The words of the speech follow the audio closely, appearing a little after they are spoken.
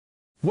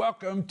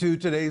Welcome to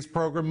today's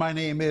program. My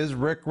name is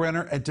Rick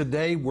Renner, and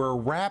today we're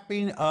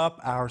wrapping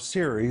up our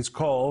series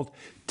called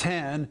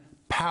 10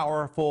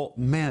 Powerful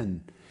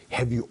Men.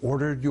 Have you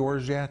ordered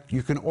yours yet?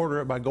 You can order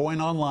it by going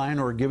online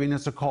or giving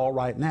us a call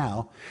right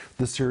now.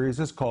 The series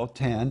is called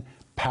 10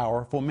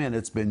 Powerful Men.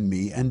 It's been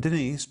me and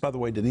Denise. By the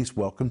way, Denise,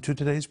 welcome to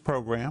today's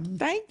program.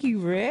 Thank you,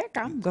 Rick.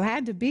 I'm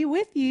glad to be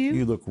with you.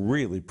 You look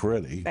really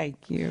pretty.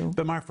 Thank you.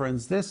 But my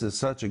friends, this is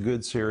such a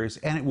good series,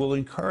 and it will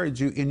encourage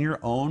you in your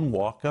own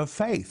walk of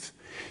faith.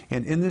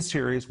 And in this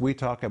series, we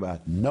talk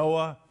about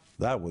Noah,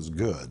 that was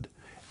good.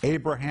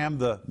 Abraham,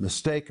 the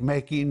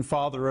mistake-making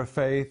father of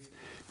faith.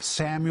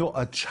 Samuel,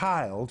 a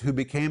child who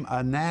became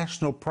a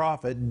national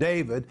prophet.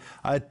 David,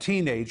 a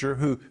teenager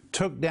who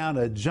took down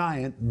a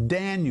giant.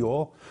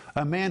 Daniel,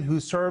 a man who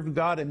served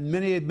God in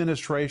many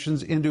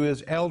administrations into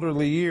his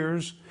elderly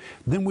years.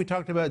 Then we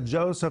talked about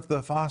Joseph,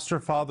 the foster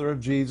father of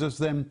Jesus.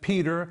 Then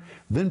Peter,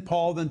 then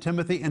Paul, then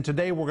Timothy. And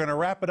today we're going to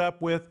wrap it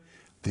up with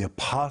the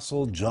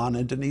Apostle John.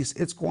 And Denise,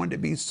 it's going to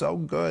be so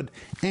good.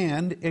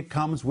 And it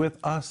comes with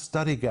a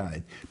study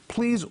guide.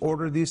 Please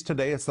order these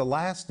today. It's the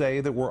last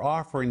day that we're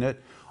offering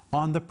it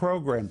on the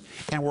program.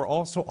 And we're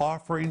also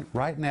offering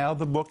right now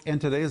the book, and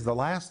today is the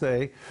last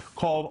day,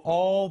 called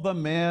All the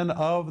Men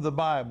of the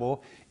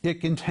Bible. It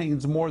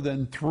contains more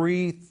than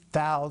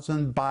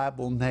 3,000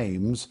 Bible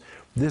names.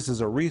 This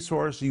is a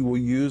resource you will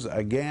use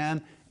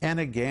again and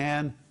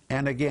again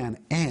and again.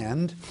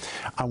 And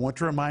I want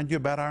to remind you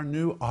about our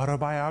new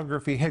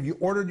autobiography. Have you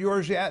ordered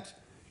yours yet?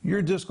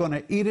 You're just going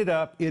to eat it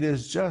up. It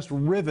is just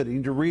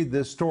riveting to read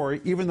this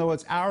story, even though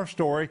it's our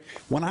story.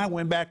 When I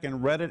went back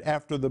and read it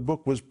after the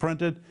book was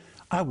printed,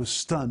 I was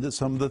stunned at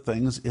some of the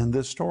things in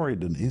this story,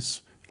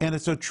 Denise. And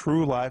it's a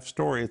true life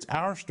story. It's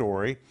our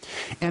story.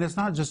 And it's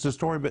not just a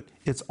story, but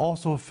it's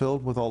also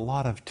filled with a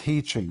lot of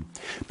teaching.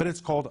 But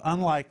it's called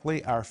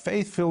Unlikely, Our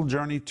Faith-Filled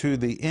Journey to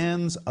the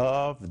Ends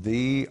of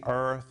the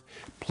Earth.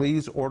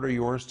 Please order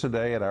yours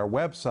today at our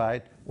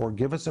website or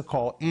give us a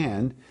call,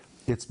 and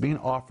it's being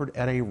offered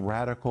at a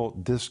radical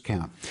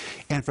discount.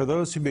 And for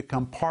those who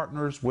become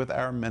partners with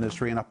our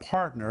ministry, and a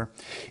partner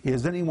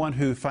is anyone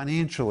who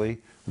financially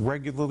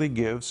regularly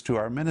gives to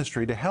our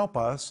ministry to help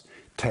us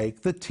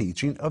take the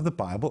teaching of the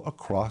Bible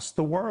across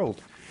the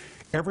world.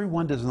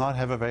 Everyone does not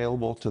have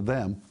available to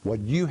them what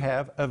you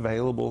have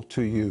available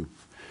to you.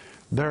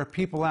 There are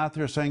people out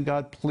there saying,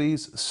 God,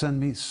 please send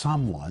me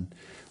someone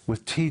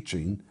with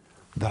teaching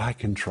that I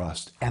can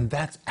trust. And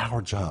that's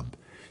our job,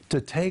 to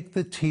take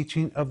the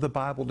teaching of the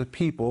Bible to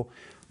people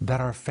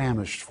that are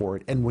famished for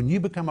it. And when you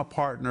become a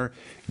partner,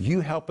 you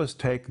help us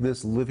take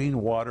this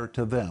living water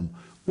to them.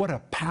 What a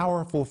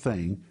powerful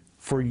thing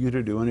for you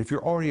to do. And if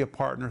you're already a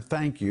partner,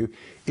 thank you.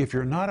 If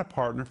you're not a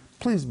partner,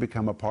 please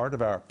become a part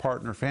of our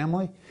partner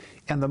family.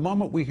 And the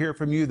moment we hear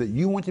from you that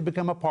you want to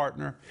become a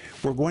partner,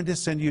 we're going to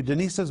send you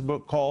Denise's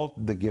book called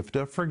The Gift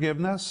of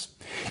Forgiveness.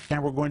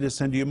 And we're going to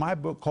send you my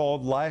book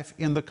called Life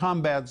in the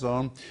Combat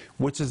Zone,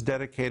 which is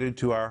dedicated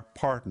to our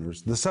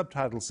partners. The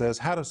subtitle says,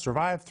 How to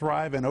Survive,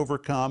 Thrive, and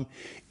Overcome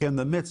in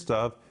the Midst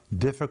of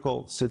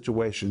Difficult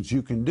Situations.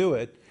 You can do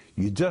it.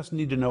 You just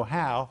need to know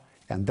how.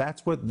 And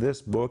that's what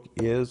this book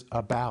is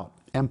about.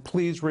 And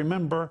please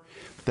remember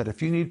that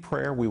if you need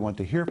prayer, we want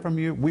to hear from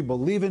you. We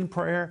believe in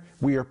prayer.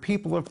 We are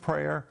people of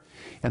prayer.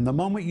 And the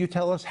moment you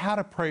tell us how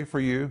to pray for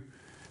you,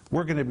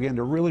 we're going to begin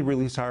to really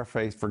release our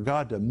faith for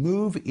God to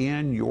move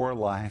in your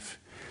life.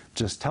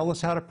 Just tell us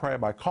how to pray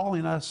by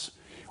calling us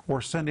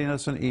or sending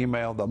us an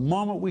email. The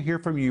moment we hear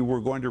from you,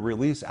 we're going to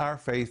release our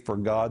faith for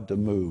God to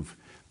move.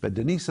 But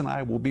Denise and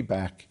I will be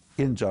back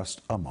in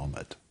just a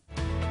moment.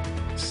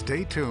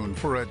 Stay tuned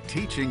for a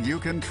teaching you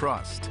can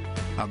trust,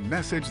 a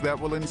message that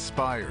will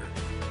inspire,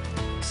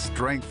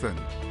 strengthen,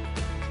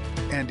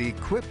 and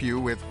equip you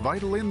with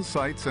vital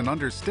insights and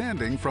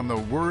understanding from the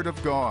Word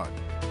of God.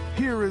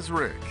 Here is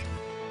Rick.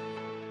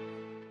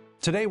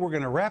 Today we're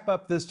going to wrap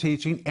up this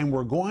teaching, and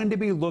we're going to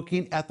be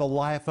looking at the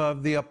life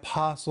of the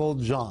Apostle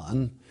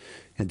John.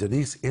 And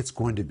Denise, it's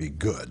going to be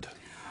good.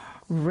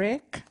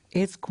 Rick,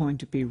 it's going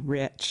to be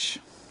rich.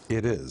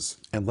 It is.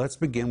 And let's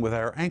begin with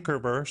our anchor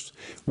verse,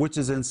 which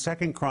is in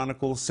 2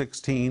 Chronicles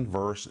 16,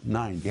 verse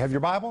 9. Do you have your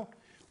Bible?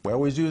 We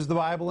always use the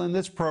Bible in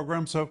this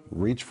program, so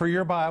reach for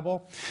your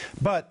Bible.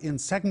 But in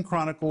 2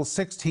 Chronicles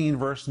 16,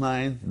 verse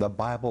 9, the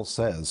Bible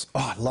says,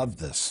 oh, I love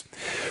this.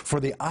 For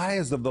the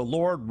eyes of the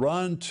Lord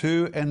run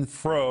to and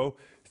fro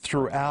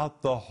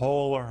throughout the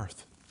whole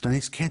earth.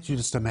 Denise, can't you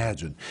just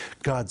imagine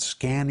God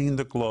scanning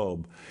the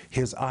globe,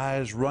 His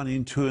eyes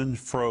running to and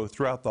fro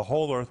throughout the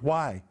whole earth?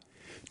 Why?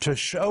 To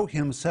show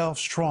Himself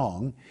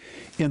strong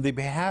in the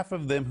behalf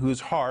of them whose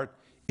heart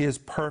is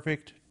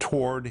perfect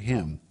toward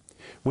Him.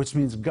 Which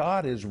means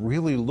God is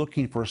really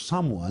looking for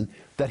someone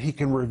that He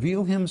can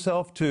reveal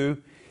Himself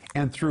to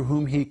and through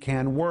whom He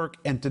can work.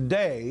 And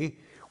today,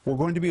 we're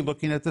going to be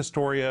looking at the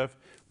story of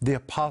the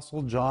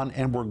Apostle John,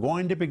 and we're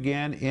going to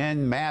begin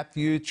in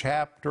Matthew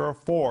chapter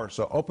 4.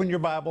 So open your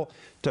Bible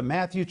to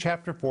Matthew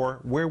chapter 4,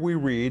 where we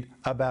read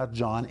about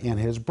John and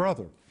his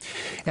brother.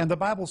 And the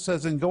Bible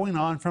says, "And going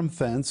on from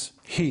thence,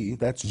 he,"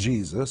 that's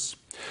Jesus,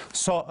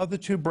 "saw other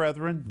two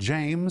brethren,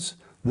 James,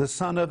 the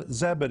son of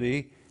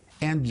Zebedee,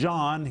 and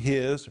John,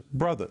 his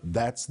brother."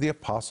 That's the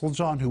Apostle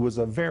John, who was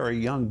a very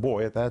young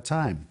boy at that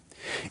time.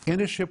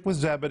 "In a ship with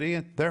Zebedee,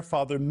 and their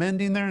father,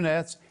 mending their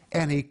nets,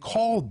 and he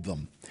called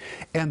them.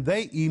 And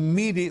they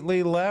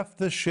immediately left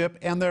the ship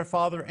and their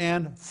father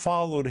and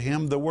followed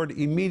him." The word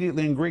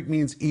immediately in Greek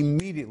means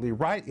immediately,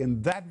 right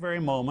in that very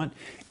moment.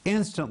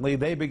 Instantly,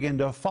 they begin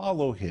to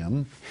follow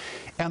him.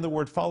 And the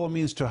word follow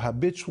means to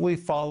habitually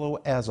follow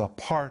as a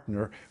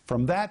partner.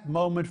 From that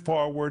moment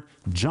forward,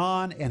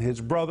 John and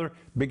his brother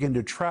begin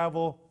to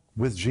travel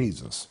with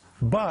Jesus.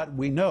 But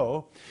we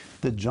know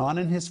that John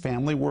and his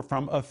family were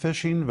from a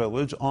fishing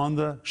village on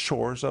the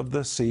shores of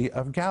the Sea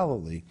of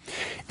Galilee.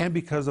 And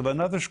because of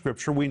another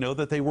scripture, we know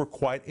that they were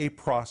quite a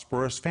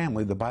prosperous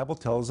family. The Bible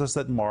tells us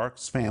that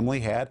Mark's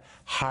family had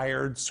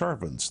hired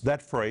servants.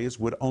 That phrase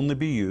would only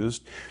be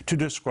used to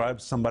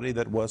describe somebody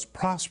that was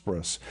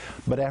prosperous.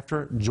 But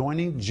after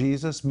joining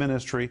Jesus'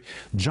 ministry,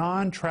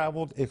 John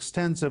traveled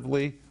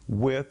extensively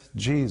with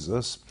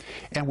Jesus.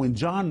 And when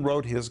John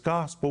wrote his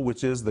gospel,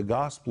 which is the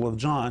Gospel of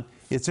John,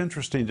 it's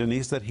interesting,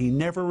 Denise, that he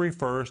never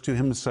refers to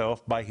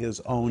himself by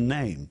his own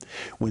name.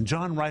 When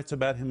John writes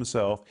about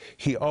himself,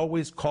 he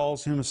always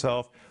calls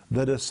himself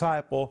the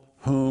disciple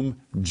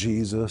whom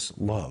Jesus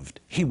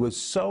loved. He was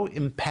so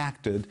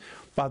impacted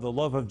by the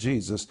love of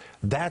Jesus.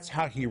 That's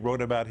how he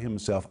wrote about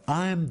himself.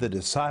 "I'm the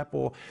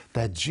disciple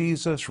that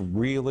Jesus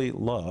really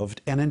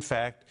loved." And in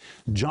fact,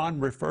 John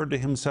referred to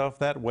himself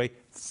that way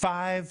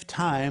 5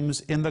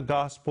 times in the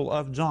Gospel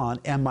of John.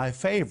 And my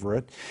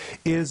favorite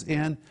is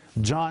in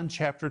John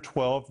chapter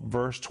 12,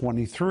 verse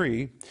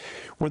 23,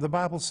 where the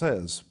Bible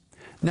says,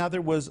 "Now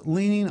there was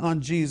leaning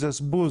on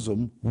Jesus'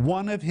 bosom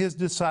one of his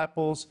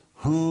disciples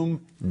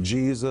whom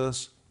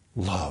Jesus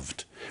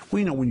loved."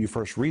 We know when you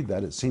first read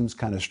that, it seems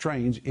kind of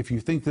strange if you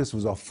think this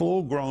was a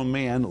full-grown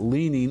man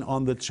leaning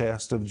on the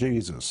chest of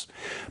Jesus.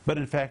 But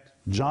in fact,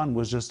 John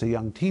was just a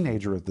young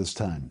teenager at this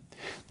time.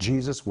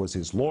 Jesus was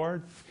his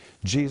Lord.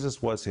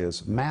 Jesus was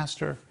his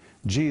master.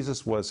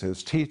 Jesus was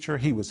his teacher.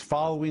 He was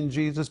following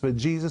Jesus, but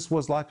Jesus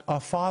was like a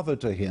father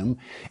to him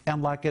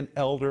and like an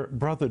elder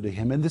brother to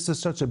him. And this is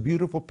such a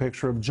beautiful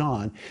picture of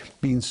John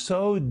being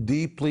so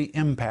deeply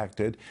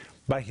impacted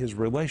by his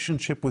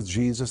relationship with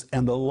Jesus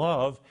and the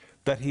love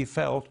that he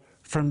felt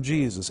from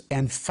Jesus.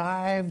 And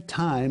 5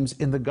 times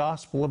in the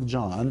Gospel of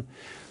John,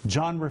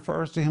 John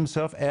refers to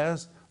himself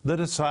as the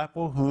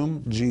disciple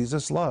whom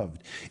Jesus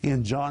loved.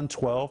 In John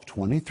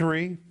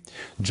 12:23,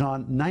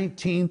 John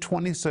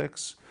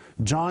 19:26,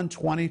 John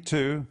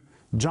 22,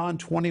 John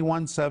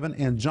 21:7,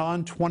 and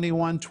John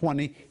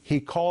 21:20, he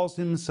calls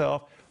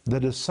himself the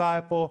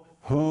disciple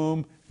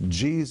whom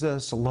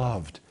Jesus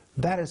loved.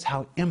 That is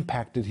how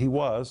impacted he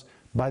was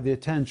by the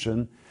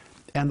attention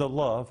and the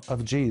love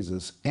of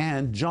Jesus.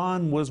 And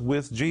John was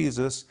with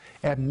Jesus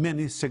at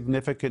many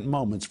significant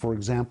moments. For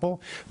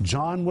example,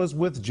 John was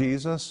with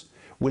Jesus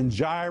when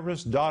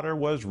Jairus' daughter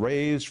was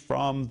raised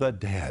from the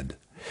dead.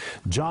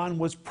 John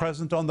was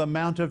present on the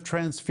Mount of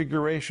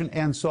Transfiguration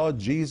and saw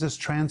Jesus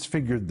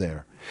transfigured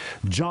there.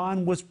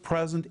 John was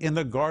present in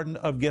the Garden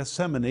of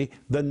Gethsemane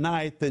the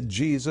night that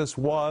Jesus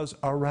was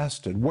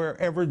arrested.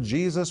 Wherever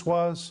Jesus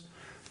was,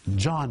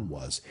 John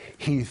was.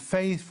 He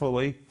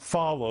faithfully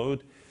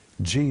followed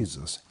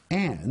Jesus.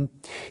 And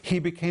he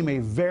became a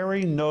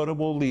very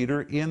notable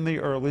leader in the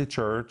early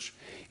church.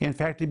 In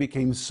fact, he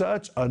became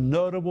such a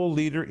notable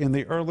leader in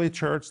the early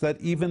church that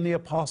even the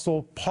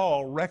Apostle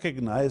Paul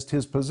recognized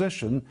his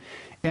position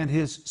and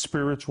his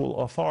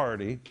spiritual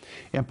authority.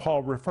 And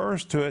Paul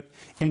refers to it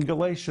in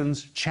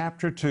Galatians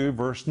chapter 2,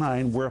 verse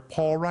 9, where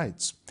Paul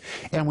writes,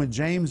 "And when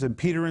James and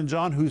Peter and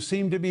John, who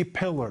seemed to be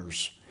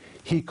pillars,"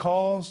 he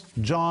calls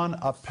John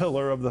a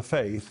pillar of the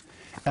faith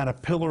and a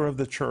pillar of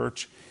the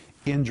church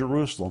in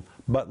Jerusalem.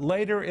 But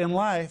later in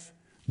life,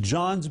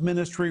 John's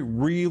ministry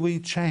really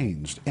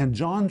changed, and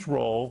John's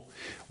role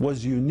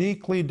was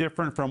uniquely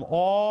different from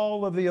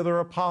all of the other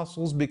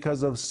apostles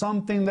because of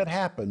something that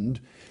happened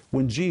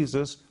when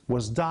Jesus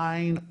was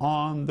dying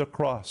on the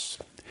cross.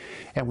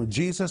 And when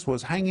Jesus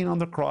was hanging on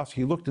the cross,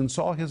 he looked and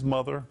saw his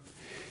mother,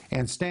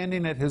 and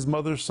standing at his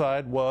mother's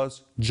side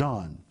was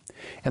John.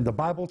 And the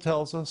Bible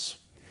tells us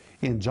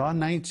in John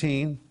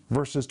 19,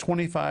 verses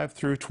 25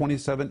 through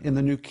 27 in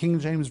the New King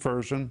James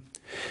Version,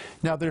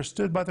 "Now there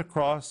stood by the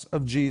cross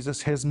of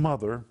Jesus his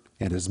mother,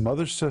 and his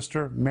mother's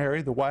sister,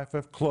 Mary, the wife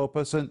of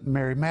Clopas, and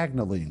Mary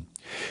Magdalene.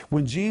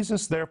 When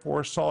Jesus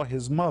therefore saw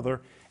his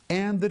mother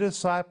and the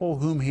disciple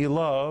whom he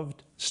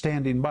loved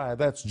standing by,"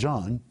 that's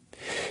John,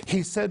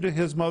 "he said to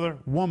his mother,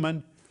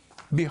 'Woman,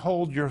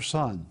 behold your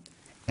son.'"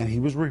 And he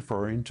was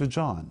referring to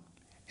John.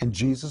 And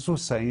Jesus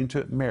was saying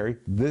to Mary,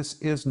 "This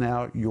is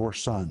now your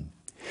son."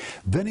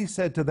 Then he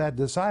said to that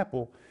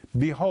disciple,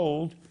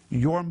 "Behold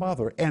your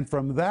mother." And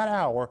from that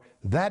hour,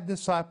 that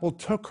disciple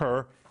took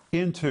her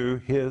into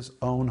his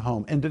own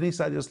home. And Denise,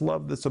 I just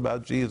love this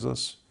about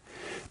Jesus,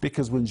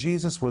 because when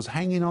Jesus was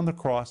hanging on the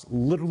cross,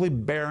 literally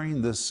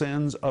bearing the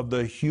sins of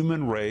the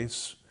human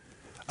race,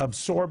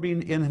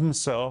 absorbing in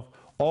himself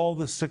all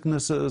the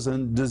sicknesses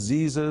and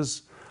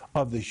diseases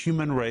of the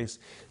human race,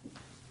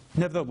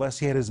 nevertheless,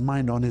 he had his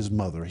mind on his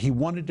mother. He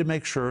wanted to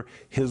make sure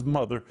his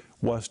mother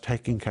was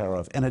taken care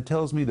of. And it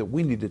tells me that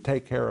we need to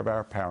take care of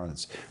our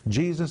parents.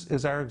 Jesus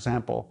is our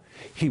example.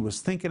 He was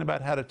thinking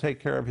about how to take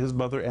care of his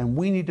mother, and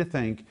we need to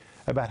think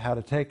about how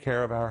to take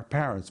care of our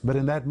parents. But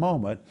in that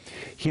moment,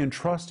 he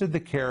entrusted the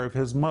care of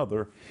his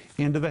mother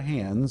into the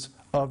hands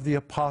of the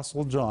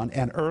Apostle John.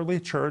 And early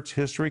church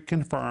history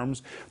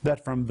confirms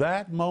that from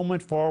that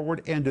moment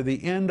forward and to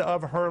the end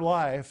of her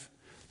life,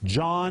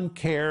 John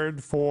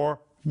cared for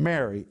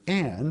Mary.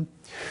 And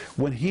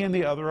when he and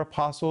the other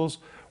apostles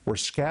were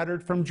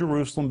scattered from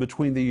Jerusalem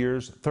between the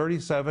years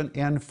 37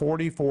 and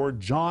 44,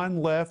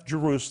 John left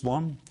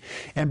Jerusalem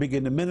and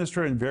began to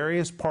minister in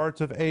various parts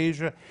of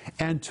Asia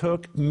and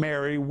took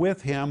Mary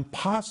with him,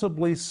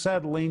 possibly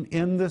settling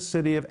in the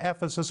city of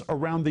Ephesus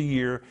around the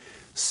year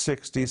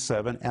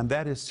 67. And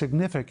that is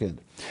significant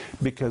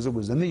because it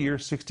was in the year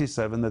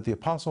 67 that the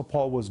Apostle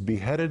Paul was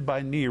beheaded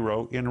by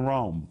Nero in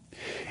Rome.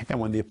 And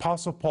when the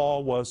Apostle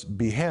Paul was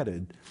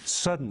beheaded,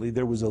 suddenly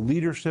there was a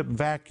leadership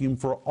vacuum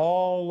for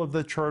all of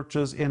the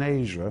churches in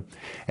Asia.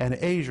 And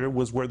Asia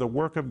was where the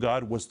work of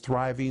God was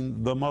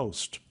thriving the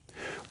most.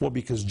 Well,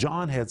 because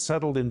John had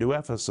settled into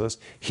Ephesus,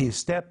 he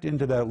stepped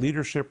into that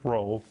leadership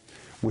role,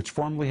 which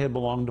formerly had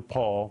belonged to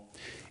Paul,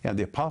 and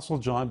the Apostle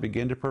John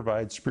began to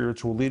provide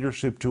spiritual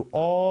leadership to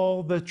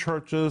all the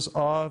churches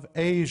of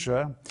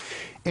Asia.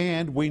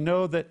 And we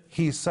know that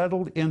he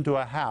settled into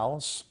a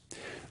house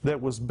that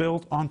was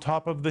built on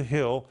top of the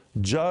hill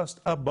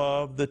just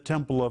above the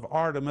temple of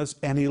Artemis,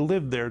 and he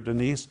lived there,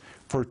 Denise,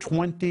 for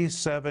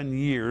 27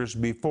 years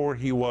before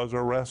he was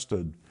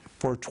arrested.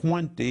 For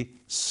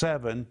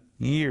 27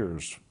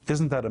 years.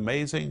 Isn't that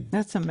amazing?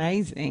 That's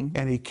amazing.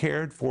 And he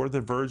cared for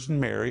the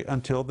Virgin Mary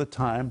until the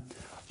time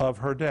of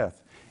her death.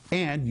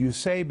 And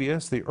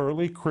Eusebius, the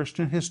early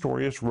Christian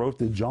historian, wrote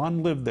that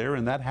John lived there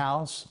in that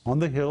house on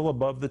the hill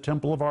above the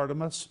temple of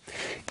Artemis.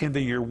 In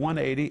the year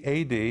 180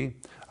 A.D.,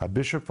 a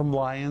bishop from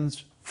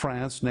Lyons,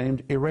 France,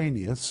 named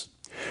Irenaeus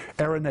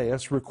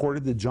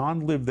recorded that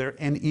John lived there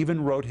and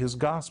even wrote his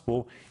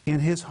gospel in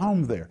his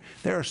home there.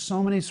 There are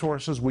so many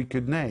sources we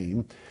could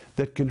name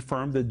that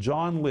confirm that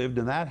John lived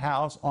in that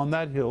house on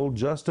that hill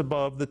just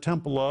above the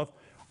temple of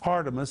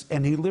Artemis,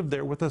 and he lived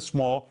there with a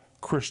small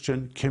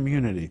Christian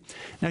community.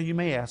 Now you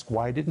may ask,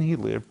 why didn't he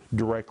live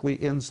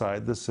directly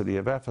inside the city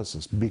of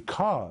Ephesus?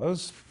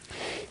 Because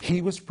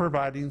he was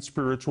providing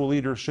spiritual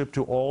leadership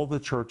to all the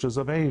churches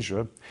of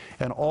Asia,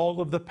 and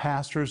all of the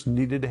pastors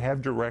needed to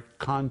have direct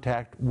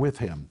contact with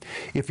him.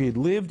 If he had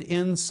lived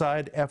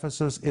inside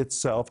Ephesus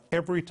itself,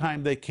 every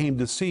time they came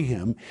to see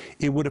him,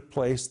 it would have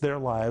placed their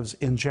lives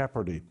in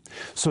jeopardy.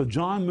 So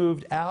John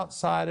moved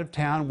outside of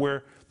town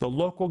where the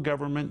local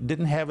government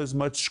didn't have as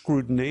much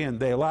scrutiny, and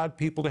they allowed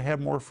people to have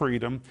more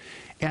freedom.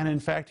 And in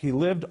fact, he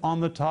lived on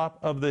the top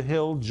of the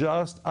hill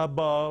just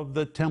above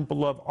the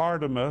temple of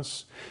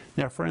Artemis.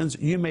 Now, friends,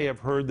 you may have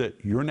heard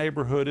that your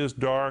neighborhood is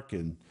dark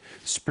and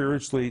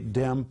spiritually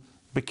dim,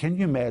 but can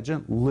you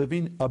imagine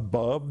living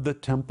above the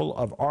temple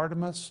of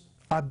Artemis?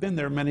 I've been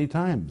there many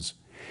times.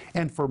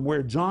 And from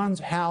where John's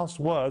house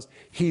was,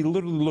 he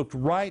literally looked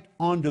right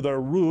onto the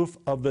roof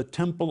of the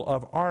temple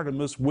of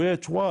Artemis,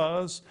 which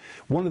was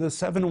one of the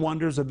seven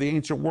wonders of the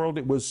ancient world.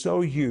 It was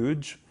so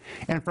huge.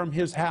 And from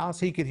his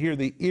house, he could hear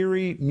the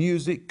eerie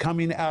music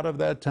coming out of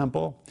that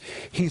temple.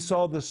 He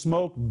saw the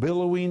smoke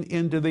billowing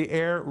into the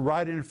air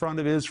right in front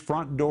of his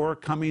front door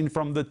coming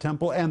from the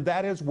temple. And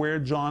that is where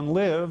John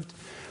lived.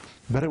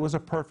 But it was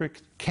a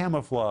perfect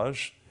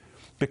camouflage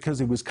because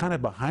he was kind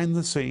of behind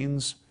the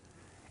scenes.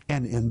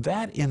 And in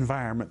that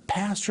environment,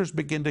 pastors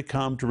begin to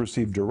come to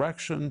receive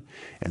direction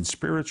and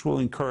spiritual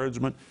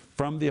encouragement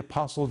from the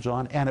Apostle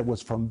John. And it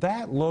was from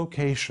that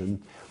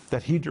location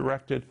that he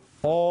directed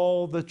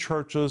all the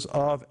churches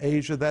of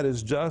Asia. That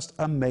is just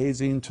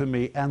amazing to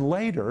me. And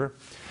later,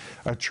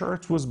 a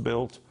church was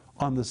built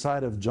on the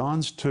site of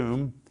John's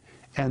tomb.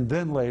 And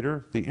then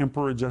later, the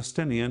Emperor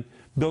Justinian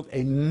built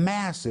a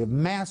massive,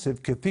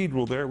 massive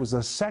cathedral there. It was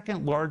the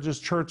second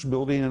largest church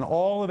building in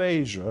all of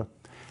Asia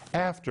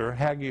after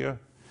Hagia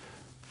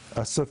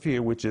Sophia,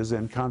 which is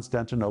in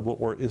Constantinople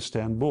or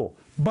Istanbul.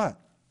 But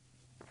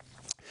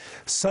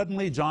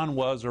suddenly John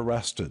was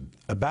arrested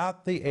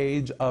about the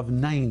age of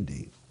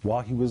 90.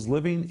 While he was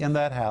living in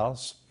that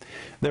house,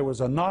 there was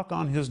a knock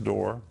on his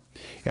door,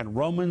 and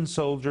Roman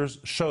soldiers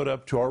showed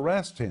up to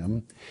arrest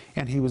him,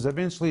 and he was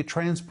eventually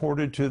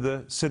transported to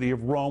the city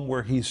of Rome,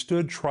 where he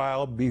stood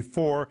trial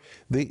before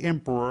the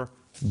Emperor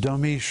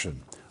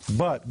Domitian.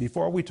 But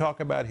before we talk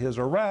about his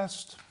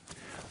arrest,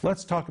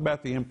 let's talk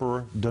about the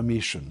Emperor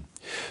Domitian.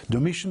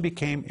 Domitian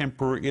became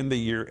emperor in the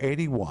year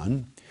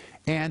 81,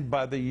 and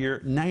by the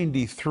year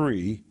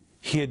 93,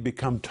 he had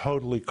become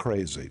totally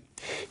crazy.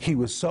 He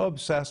was so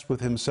obsessed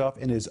with himself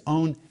and his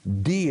own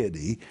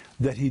deity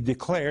that he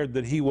declared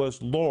that he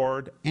was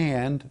Lord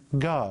and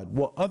God.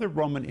 Well, other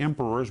Roman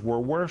emperors were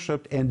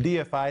worshipped and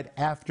deified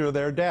after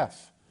their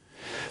death.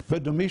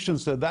 But Domitian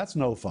said, that's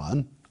no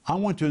fun. I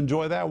want to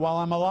enjoy that while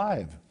I'm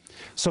alive.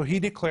 So he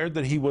declared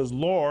that he was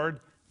Lord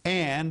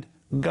and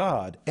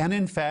God, and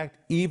in fact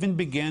even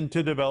began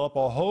to develop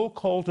a whole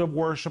cult of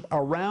worship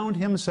around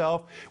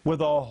himself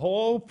with a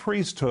whole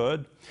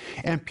priesthood,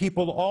 and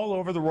people all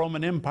over the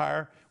Roman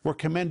Empire were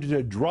commanded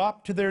to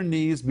drop to their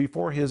knees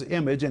before his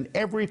image, and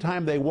every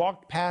time they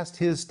walked past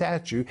his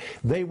statue,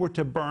 they were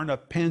to burn a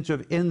pinch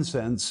of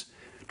incense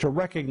to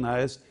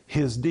recognize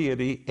his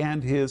deity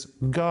and his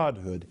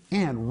godhood.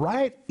 And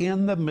right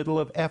in the middle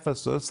of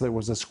Ephesus, there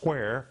was a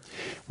square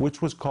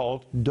which was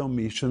called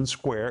Domitian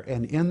Square.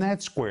 And in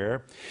that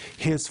square,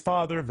 his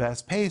father,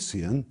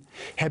 Vespasian,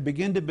 had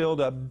begun to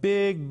build a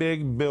big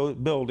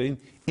building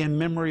in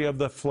memory of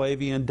the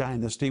Flavian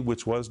dynasty,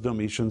 which was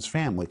Domitian's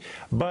family.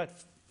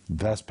 But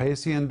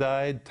Vespasian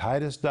died,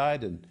 Titus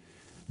died, and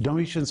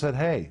Domitian said,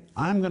 hey,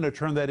 I'm going to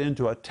turn that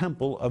into a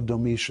temple of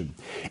Domitian.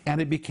 And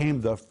it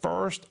became the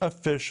first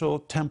official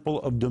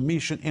temple of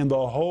Domitian in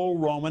the whole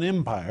Roman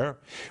Empire,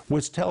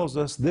 which tells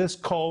us this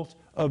cult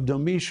of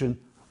Domitian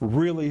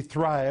really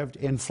thrived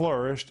and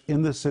flourished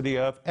in the city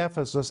of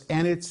Ephesus.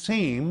 And it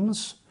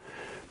seems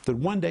that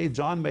one day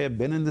John may have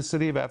been in the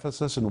city of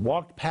Ephesus and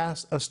walked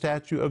past a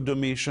statue of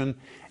Domitian,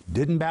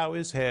 didn't bow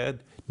his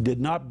head,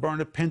 did not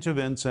burn a pinch of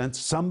incense.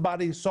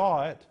 Somebody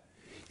saw it,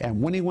 and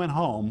when he went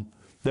home,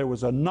 there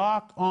was a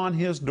knock on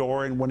his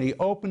door, and when he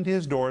opened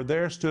his door,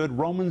 there stood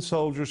Roman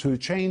soldiers who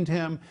chained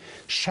him,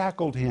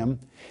 shackled him,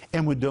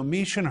 and when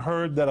Domitian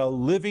heard that a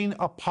living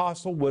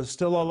apostle was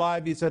still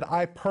alive, he said,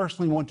 I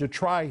personally want to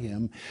try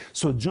him.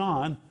 So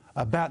John,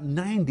 about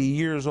 90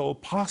 years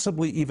old,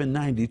 possibly even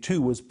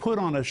 92, was put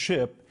on a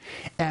ship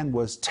and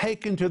was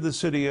taken to the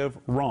city of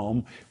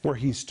Rome, where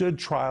he stood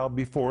trial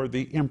before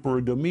the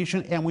Emperor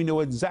Domitian. And we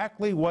know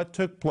exactly what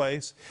took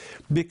place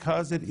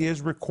because it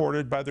is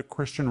recorded by the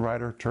Christian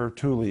writer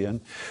Tertullian,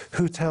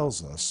 who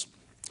tells us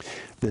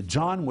that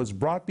John was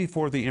brought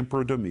before the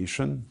Emperor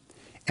Domitian,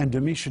 and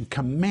Domitian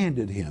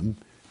commanded him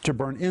to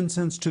burn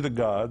incense to the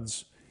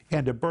gods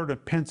and to burn a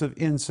pinch of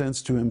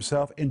incense to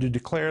himself, and to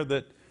declare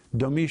that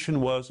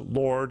Domitian was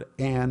Lord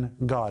and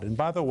God. And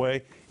by the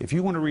way, if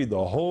you want to read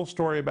the whole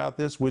story about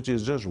this, which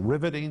is just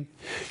riveting,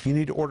 you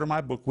need to order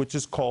my book, which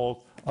is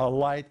called A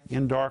Light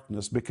in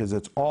Darkness, because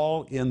it's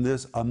all in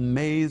this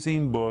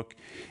amazing book.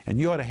 And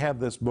you ought to have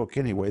this book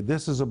anyway.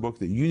 This is a book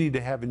that you need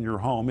to have in your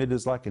home. It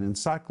is like an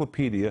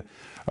encyclopedia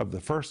of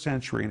the first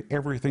century and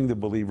everything the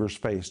believers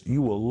faced.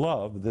 You will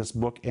love this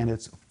book, and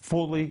it's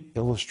fully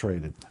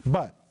illustrated.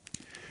 But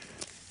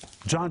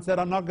John said,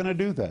 I'm not going to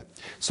do that.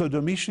 So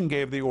Domitian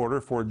gave the order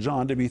for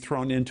John to be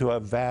thrown into a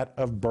vat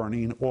of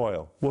burning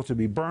oil. Well, to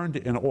be burned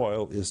in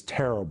oil is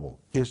terrible.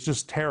 It's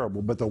just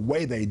terrible. But the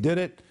way they did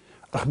it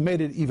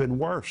made it even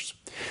worse.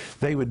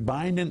 They would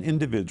bind an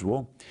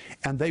individual,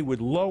 and they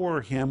would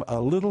lower him a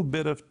little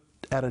bit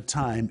at a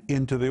time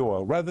into the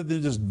oil. Rather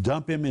than just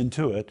dump him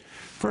into it,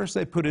 first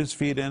they put his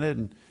feet in it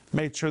and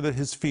made sure that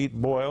his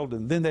feet boiled,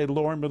 and then they'd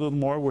lower him a little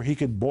more where he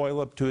could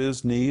boil up to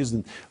his knees,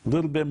 and a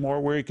little bit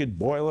more where he could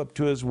boil up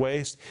to his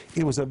waist.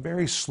 It was a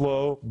very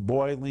slow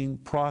boiling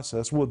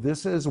process. Well,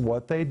 this is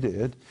what they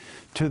did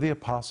to the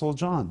Apostle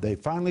John. They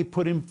finally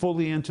put him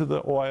fully into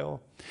the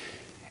oil,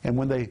 and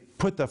when they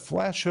put the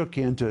flesh hook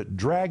in to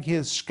drag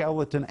his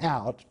skeleton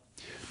out,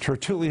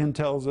 Tertullian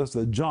tells us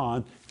that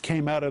John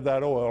came out of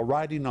that oil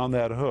riding on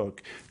that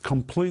hook,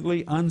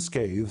 completely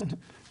unscathed,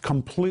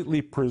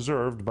 completely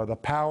preserved by the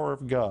power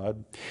of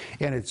God.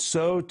 And it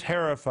so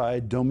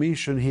terrified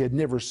Domitian, he had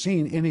never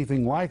seen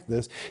anything like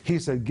this. He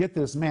said, get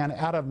this man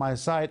out of my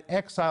sight,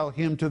 exile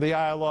him to the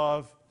Isle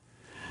of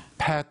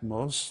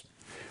Patmos,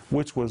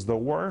 which was the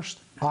worst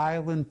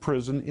island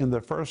prison in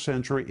the first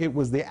century. It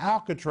was the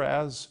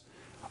Alcatraz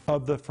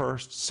of the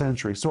first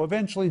century. So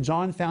eventually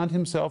John found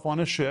himself on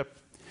a ship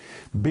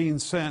being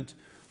sent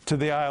to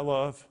the Isle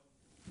of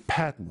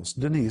Patmos.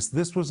 Denise,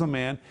 this was a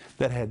man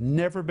that had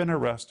never been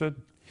arrested.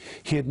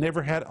 He had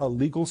never had a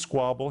legal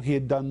squabble. He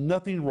had done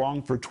nothing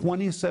wrong for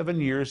 27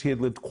 years. He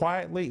had lived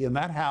quietly in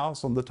that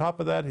house on the top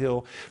of that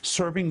hill,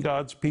 serving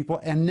God's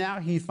people. And now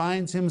he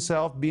finds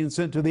himself being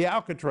sent to the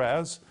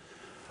Alcatraz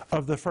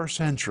of the first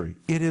century.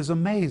 It is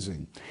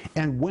amazing.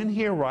 And when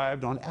he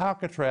arrived on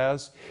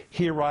Alcatraz,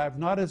 he arrived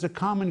not as a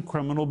common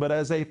criminal, but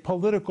as a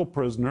political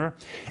prisoner.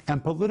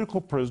 And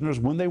political prisoners,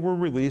 when they were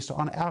released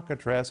on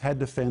Alcatraz, had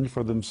to fend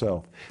for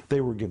themselves.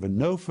 They were given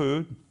no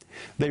food.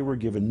 They were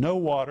given no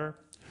water,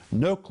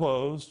 no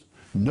clothes,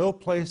 no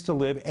place to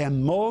live,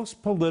 and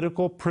most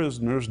political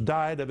prisoners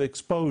died of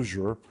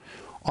exposure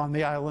on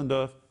the island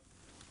of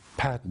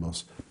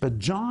Patmos. But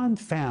John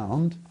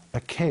found a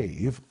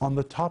cave on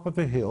the top of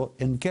a hill,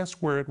 and guess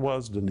where it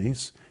was,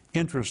 Denise?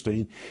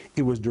 Interesting.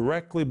 It was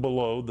directly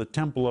below the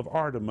temple of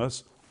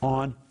Artemis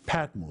on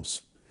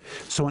Patmos.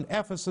 So in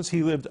Ephesus,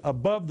 he lived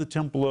above the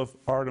temple of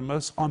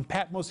Artemis. On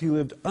Patmos, he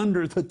lived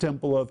under the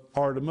temple of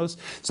Artemis.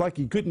 It's like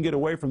he couldn't get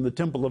away from the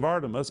temple of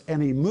Artemis,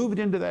 and he moved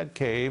into that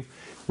cave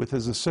with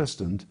his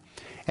assistant,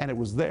 and it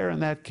was there in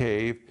that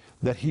cave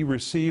that he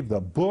received the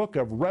book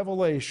of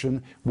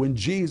Revelation when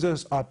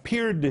Jesus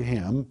appeared to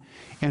him,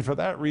 and for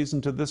that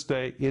reason, to this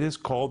day, it is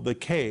called the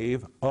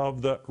Cave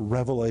of the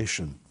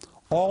Revelation.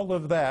 All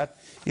of that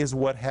is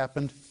what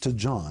happened to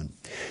John,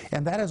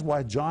 and that is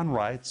why John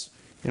writes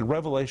in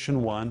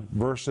Revelation 1,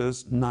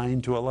 verses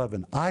 9 to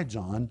 11, I,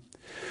 John,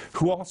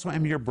 who also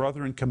am your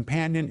brother and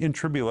companion in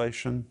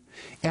tribulation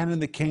and in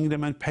the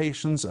kingdom and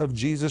patience of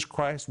Jesus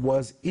Christ,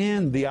 was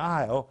in the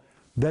isle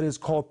that is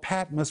called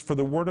Patmos for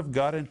the word of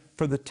God and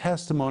for the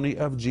testimony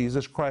of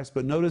Jesus Christ.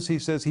 But notice he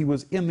says he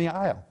was in the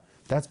isle.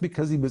 That's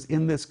because he was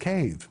in this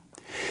cave.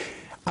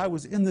 I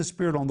was in the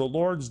Spirit on the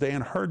Lord's day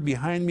and heard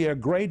behind me a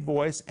great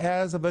voice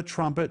as of a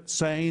trumpet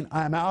saying,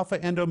 I am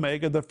Alpha and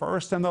Omega, the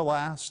first and the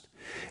last.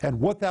 And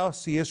what thou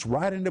seest,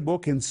 write in a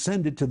book and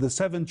send it to the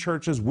 7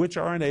 churches which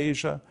are in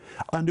Asia,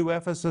 unto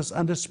Ephesus,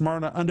 unto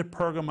Smyrna, unto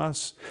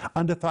Pergamos,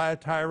 unto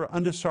Thyatira,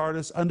 unto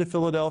Sardis, unto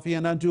Philadelphia,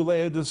 and unto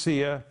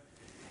Laodicea.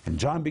 And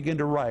John began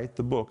to write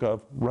the book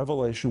of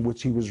Revelation,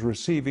 which he was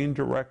receiving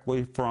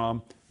directly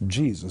from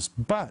Jesus.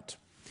 But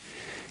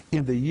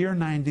in the year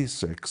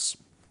 96,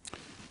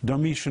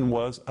 Domitian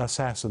was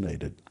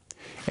assassinated.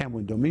 And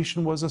when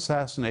Domitian was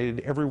assassinated,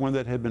 everyone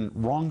that had been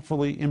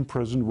wrongfully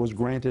imprisoned was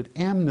granted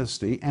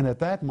amnesty. And at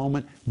that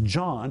moment,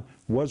 John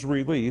was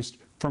released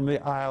from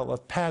the Isle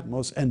of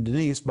Patmos. And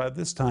Denise, by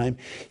this time,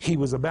 he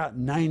was about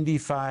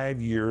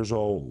 95 years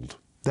old.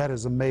 That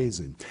is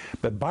amazing.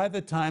 But by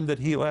the time that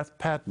he left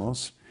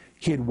Patmos,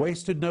 he had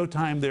wasted no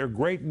time there.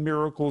 Great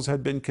miracles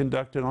had been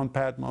conducted on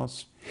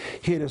Patmos.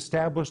 He had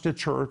established a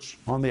church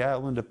on the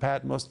island of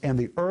Patmos, and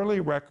the early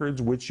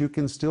records, which you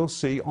can still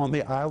see on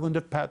the island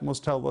of Patmos,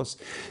 tell us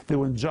that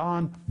when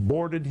John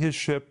boarded his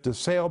ship to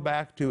sail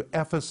back to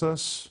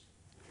Ephesus,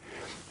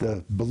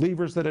 the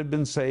believers that had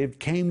been saved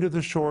came to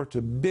the shore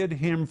to bid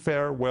him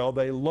farewell.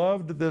 They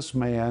loved this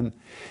man,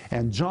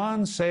 and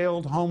John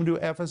sailed home to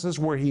Ephesus,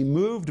 where he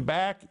moved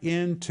back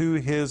into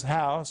his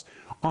house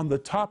on the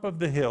top of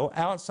the hill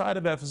outside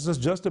of Ephesus,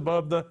 just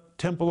above the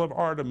temple of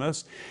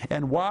Artemis.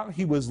 And while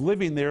he was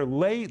living there,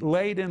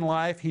 late in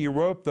life, he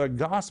wrote the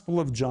Gospel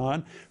of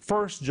John,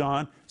 1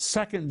 John,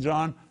 2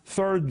 John,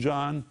 3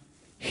 John.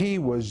 He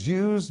was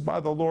used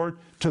by the Lord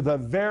to the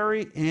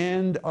very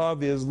end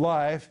of his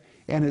life,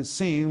 and it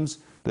seems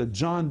that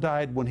John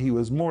died when he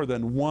was more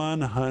than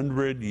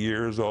 100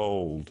 years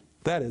old.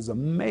 That is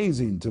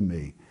amazing to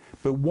me.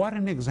 But what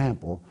an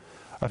example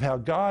of how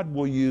God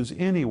will use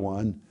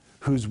anyone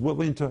who's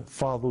willing to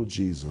follow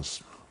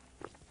Jesus.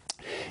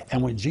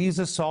 And when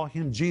Jesus saw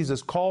him,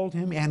 Jesus called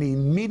him, and he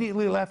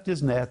immediately left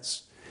his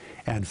nets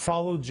and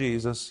followed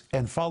Jesus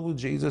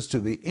to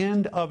the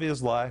end of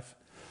his life.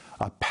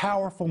 A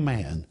powerful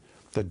man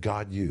that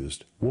God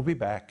used. We'll be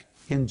back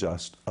in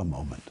just a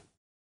moment.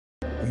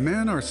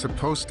 Men are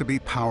supposed to be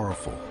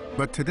powerful,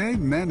 but today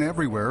men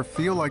everywhere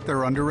feel like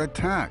they're under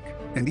attack,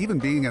 and even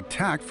being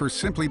attacked for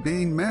simply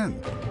being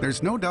men.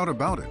 There's no doubt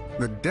about it.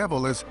 The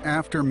devil is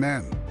after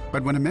men.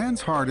 But when a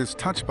man's heart is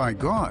touched by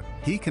God,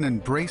 he can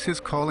embrace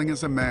his calling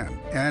as a man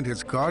and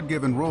his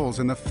God-given roles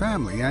in the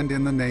family and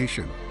in the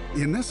nation.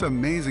 In this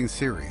amazing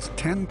series,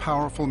 10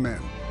 Powerful Men,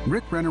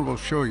 Rick Renner will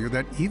show you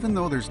that even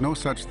though there's no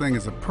such thing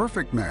as a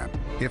perfect man,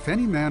 if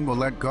any man will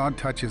let God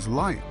touch his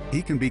life,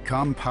 he can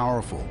become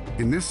powerful.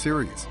 In this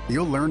series,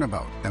 you'll learn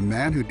about a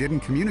man who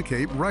didn't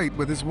communicate right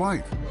with his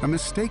wife, a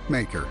mistake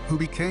maker who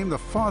became the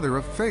father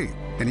of faith,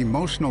 an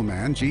emotional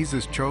man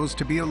Jesus chose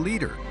to be a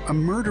leader, a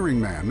murdering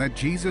man that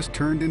Jesus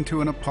turned into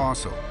an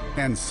apostle,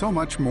 and so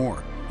much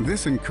more.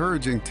 This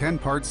encouraging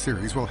 10-part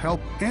series will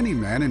help any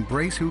man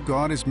embrace who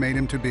God has made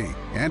him to be,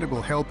 and it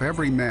will help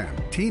every man,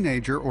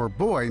 teenager, or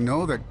boy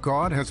know that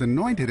God has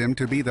anointed him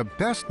to be the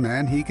best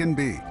man he can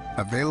be.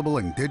 Available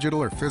in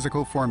digital or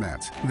physical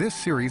formats, this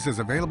series is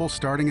available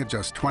starting at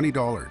just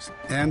 $20.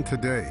 And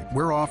today,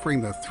 we're offering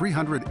the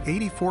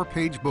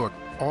 384-page book,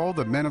 All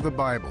the Men of the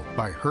Bible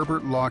by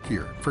Herbert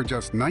Lockyer for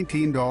just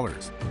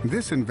 $19.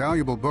 This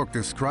invaluable book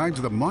describes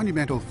the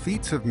monumental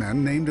feats of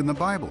men named in the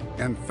Bible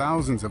and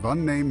thousands of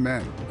unnamed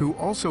men who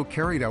also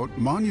carried out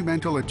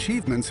monumental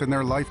achievements in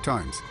their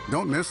lifetimes.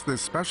 Don't miss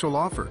this special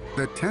offer,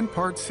 the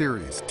 10-part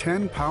series,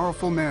 10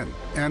 Powerful Men,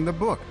 and the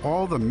book,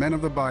 All the Men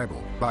of the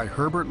Bible by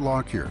Herbert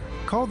Lockyer.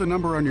 Call the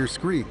number on your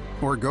screen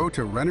or go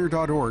to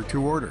Renner.org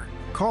to order.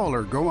 Call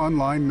or go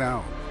online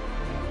now.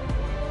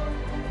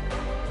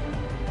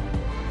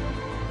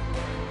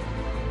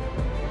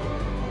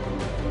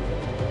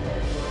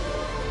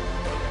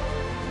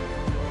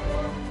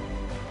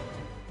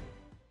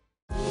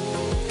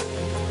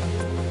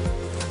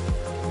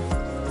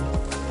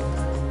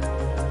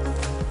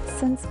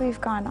 Since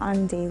we've gone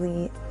on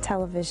daily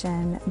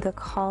television, the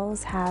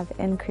calls have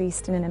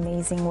increased in an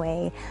amazing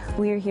way.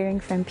 We are hearing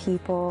from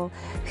people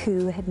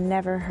who had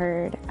never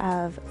heard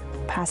of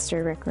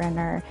Pastor Rick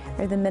Renner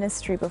or the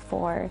ministry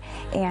before,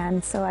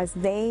 and so as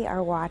they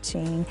are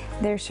watching,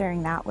 they're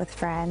sharing that with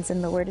friends,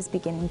 and the word is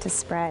beginning to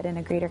spread in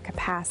a greater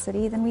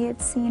capacity than we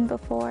had seen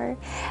before,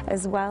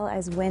 as well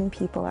as when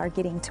people are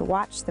getting to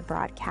watch the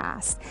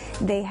broadcast.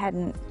 They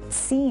hadn't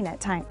seen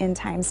in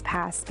times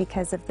past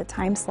because of the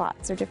time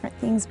slots or different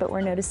things, but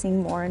we're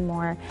noticing more and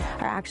more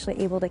are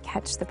actually able to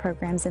catch the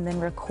programs and then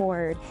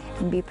record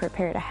and be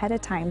prepared ahead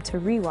of time to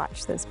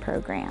rewatch those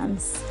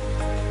programs.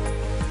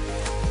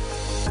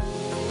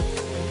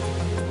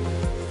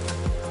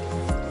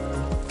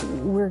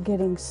 We're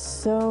getting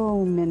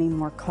so many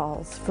more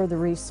calls for the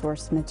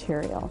resource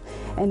material,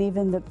 and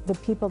even the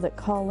people that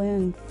call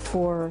in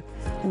for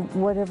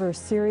whatever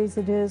series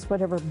it is,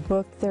 whatever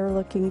book they're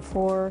looking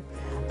for,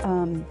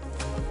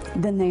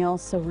 then they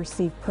also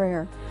receive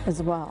prayer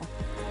as well.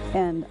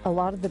 And a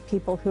lot of the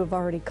people who have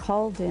already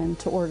called in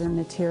to order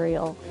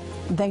material,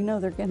 they know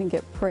they're going to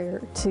get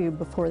prayer too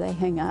before they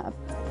hang up.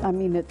 I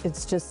mean,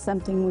 it's just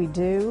something we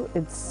do.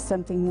 It's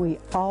something we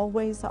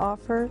always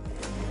offer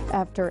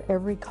after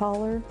every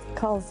caller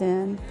calls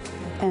in,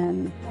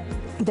 and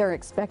they're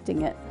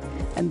expecting it.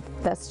 And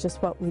that's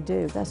just what we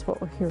do. That's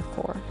what we're here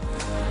for.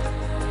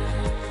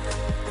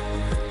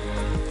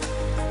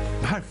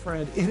 My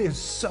friend, it is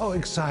so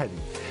exciting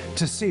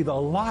to see the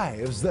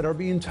lives that are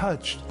being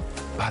touched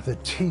by the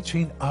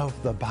teaching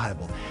of the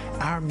Bible.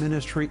 Our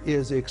ministry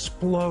is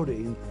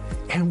exploding,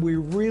 and we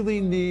really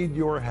need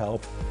your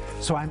help.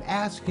 So I'm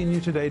asking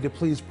you today to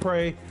please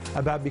pray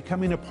about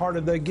becoming a part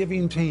of the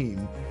giving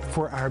team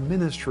for our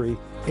ministry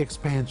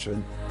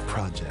expansion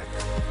project.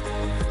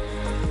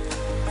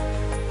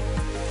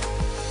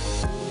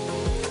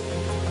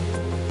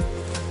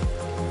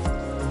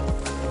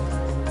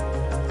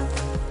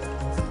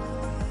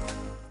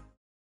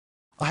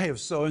 I have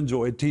so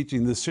enjoyed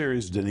teaching this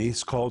series,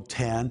 Denise, called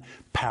 10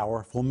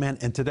 Powerful Men.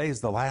 And today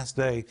is the last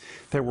day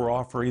that we're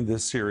offering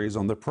this series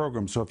on the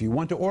program. So if you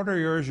want to order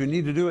yours, you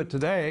need to do it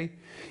today.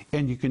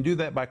 And you can do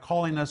that by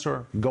calling us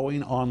or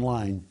going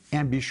online.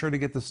 And be sure to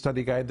get the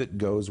study guide that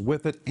goes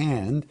with it.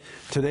 And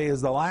today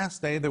is the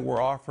last day that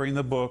we're offering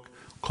the book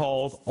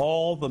called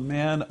All the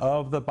Men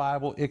of the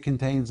Bible. It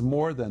contains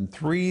more than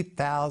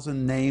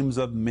 3,000 names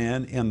of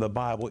men in the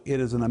Bible. It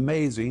is an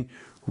amazing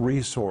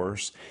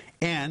resource.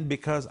 And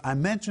because I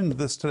mentioned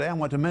this today, I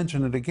want to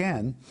mention it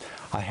again.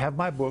 I have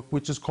my book,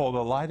 which is called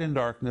A Light in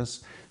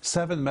Darkness,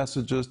 7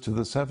 Messages to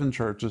the 7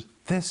 Churches.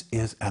 This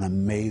is an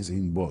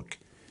amazing book.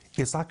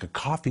 It's like a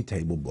coffee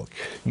table book.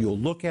 You'll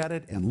look at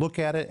it and look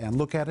at it and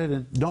look at it,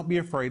 and don't be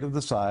afraid of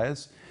the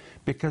size,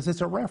 because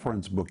it's a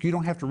reference book. You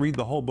don't have to read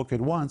the whole book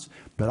at once,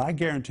 but I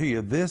guarantee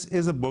you this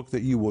is a book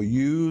that you will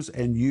use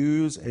and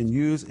use and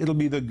use. It'll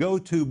be the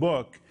go-to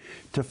book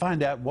to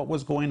find out what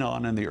was going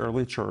on in the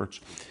early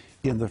church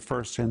in the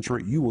first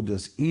century. You will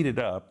just eat it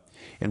up.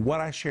 And what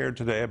I shared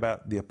today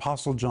about the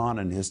Apostle John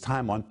and his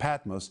time on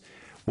Patmos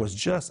was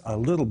just a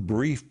little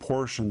brief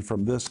portion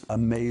from this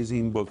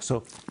amazing book.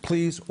 So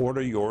please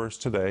order yours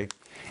today.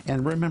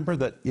 And remember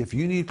that if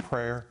you need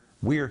prayer,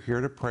 we are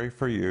here to pray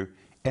for you.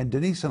 And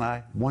Denise and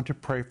I want to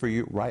pray for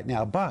you right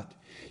now. But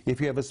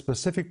if you have a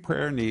specific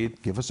prayer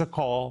need, give us a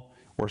call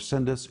or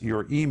send us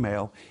your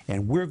email,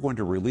 and we're going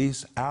to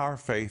release our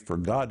faith for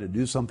God to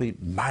do something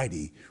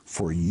mighty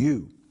for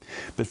you.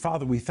 But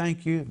Father, we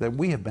thank you that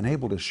we have been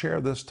able to share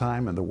this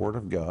time in the Word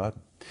of God.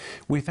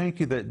 We thank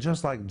you that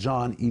just like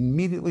John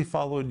immediately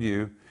followed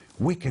you,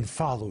 we can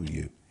follow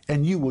you.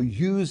 And you will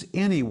use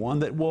anyone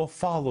that will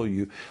follow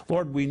you.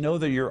 Lord, we know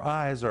that your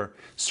eyes are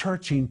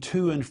searching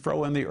to and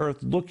fro in the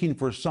earth, looking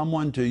for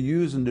someone to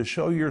use and to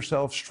show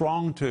yourself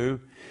strong to.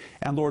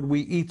 And Lord,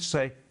 we each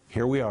say,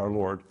 here we are,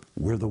 Lord.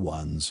 We're the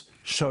ones.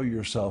 Show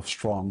yourself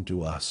strong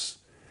to us.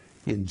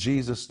 In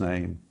Jesus'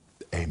 name,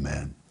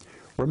 amen.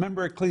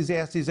 Remember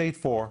Ecclesiastes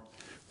 8:4,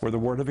 where the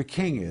word of a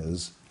king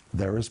is,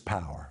 there is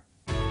power.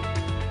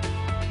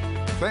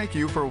 Thank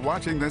you for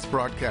watching this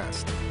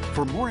broadcast.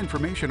 For more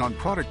information on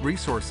product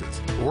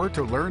resources or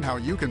to learn how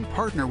you can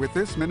partner with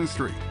this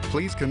ministry,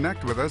 please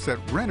connect with us at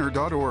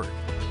renner.org.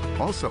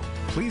 Also,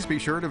 please be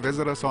sure to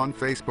visit us on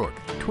Facebook,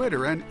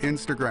 Twitter, and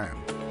Instagram.